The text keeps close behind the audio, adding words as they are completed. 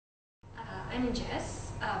I'm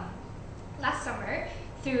Jess. Last summer,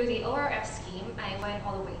 through the ORF scheme, I went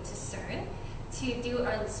all the way to CERN to do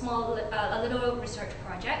a little research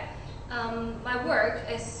project. My work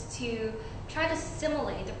is to try to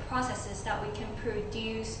simulate the processes that we can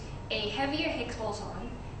produce a heavier Higgs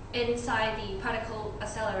boson inside the particle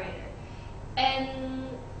accelerator. And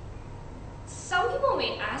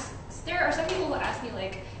there are some people who ask me,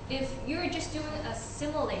 like, if you're just doing a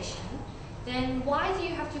simulation, then why do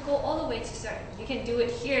you have to go all the way to CERN? You can do it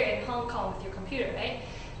here in Hong Kong with your computer, right?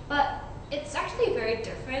 But it's actually very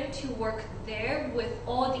different to work there with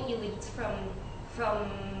all the elites from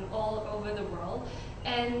all over the world.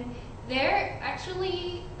 And there,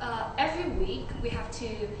 actually, every week we have to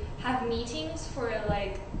have meetings for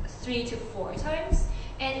like 3 to 4 times.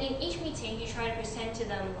 And in each meeting, you try to present to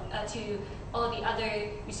them, to all the other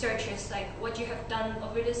researchers, like what you have done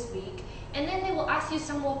over this week. And then they will ask you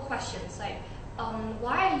some more questions, like,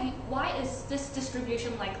 why is this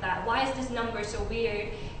distribution like that? Why is this number so weird?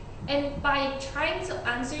 And by trying to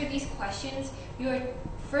answer these questions, you're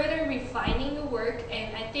further refining your work.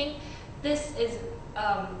 And I think this is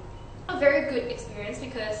a very good experience,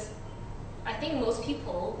 because I think most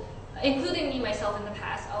people, including me myself in the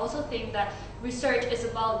past, I also think that research is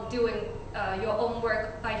about doing your own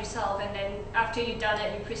work by yourself, and then after you've done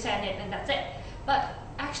it, you present it, and that's it. But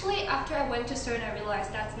actually, after I went to CERN, I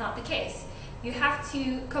realized that's not the case. You have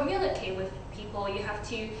to communicate with people, you have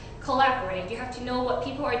to collaborate, you have to know what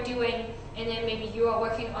people are doing, and then maybe you are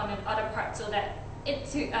working on another part, so that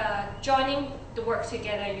joining the work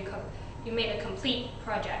together, you made a complete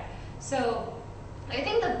project. So I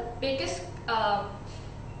think the biggest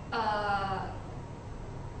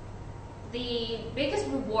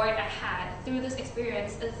reward I had through this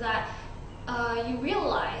experience is that you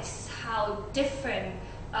realize how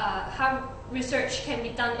research can be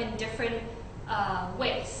done in different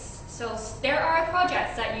ways. So there are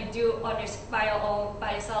projects that you do by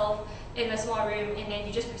yourself in a small room, and then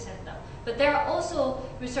you just present them. But there are also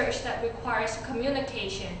research that requires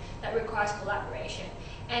communication, that requires collaboration.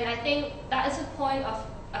 And I think that is the point of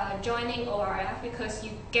joining ORF, because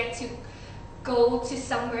you get to go to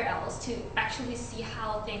somewhere else to actually see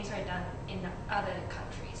how things are done in other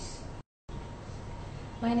countries.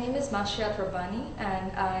 My name is Mashiat Rabani,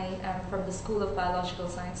 and I am from the School of Biological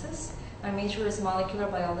Sciences. My major is molecular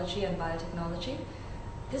biology and biotechnology.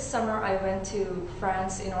 This summer I went to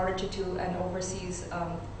France in order to do an overseas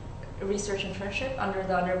research internship under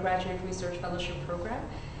the undergraduate research fellowship program,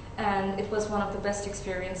 and it was one of the best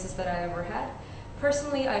experiences that I ever had.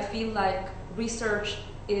 Personally, I feel like research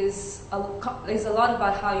is a lot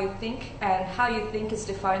about how you think, and how you think is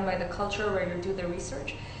defined by the culture where you do the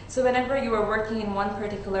research. So whenever you are working in one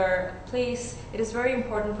particular place, it is very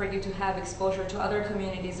important for you to have exposure to other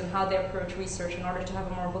communities and how they approach research in order to have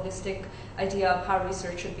a more holistic idea of how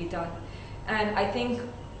research should be done. And I think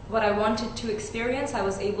what I wanted to experience, I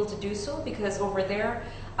was able to do so, because over there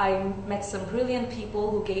I met some brilliant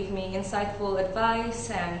people who gave me insightful advice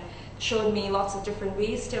and showed me lots of different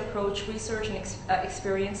ways to approach research and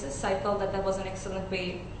experiences. So I felt that that was an excellent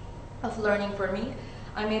way of learning for me.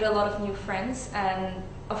 I made a lot of new friends, and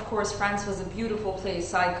of course France was a beautiful place,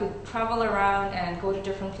 so I could travel around and go to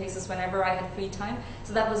different places whenever I had free time.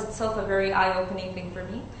 So that was itself a very eye-opening thing for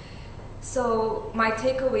me. So my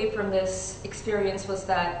takeaway from this experience was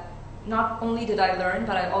that not only did I learn,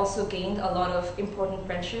 but I also gained a lot of important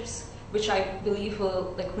friendships, which I believe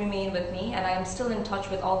will remain with me, and I am still in touch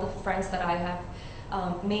with all the friends that I have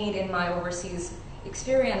made in my overseas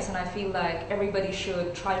experience, and I feel like everybody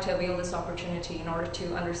should try to avail this opportunity in order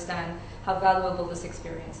to understand how valuable this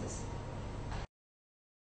experience is.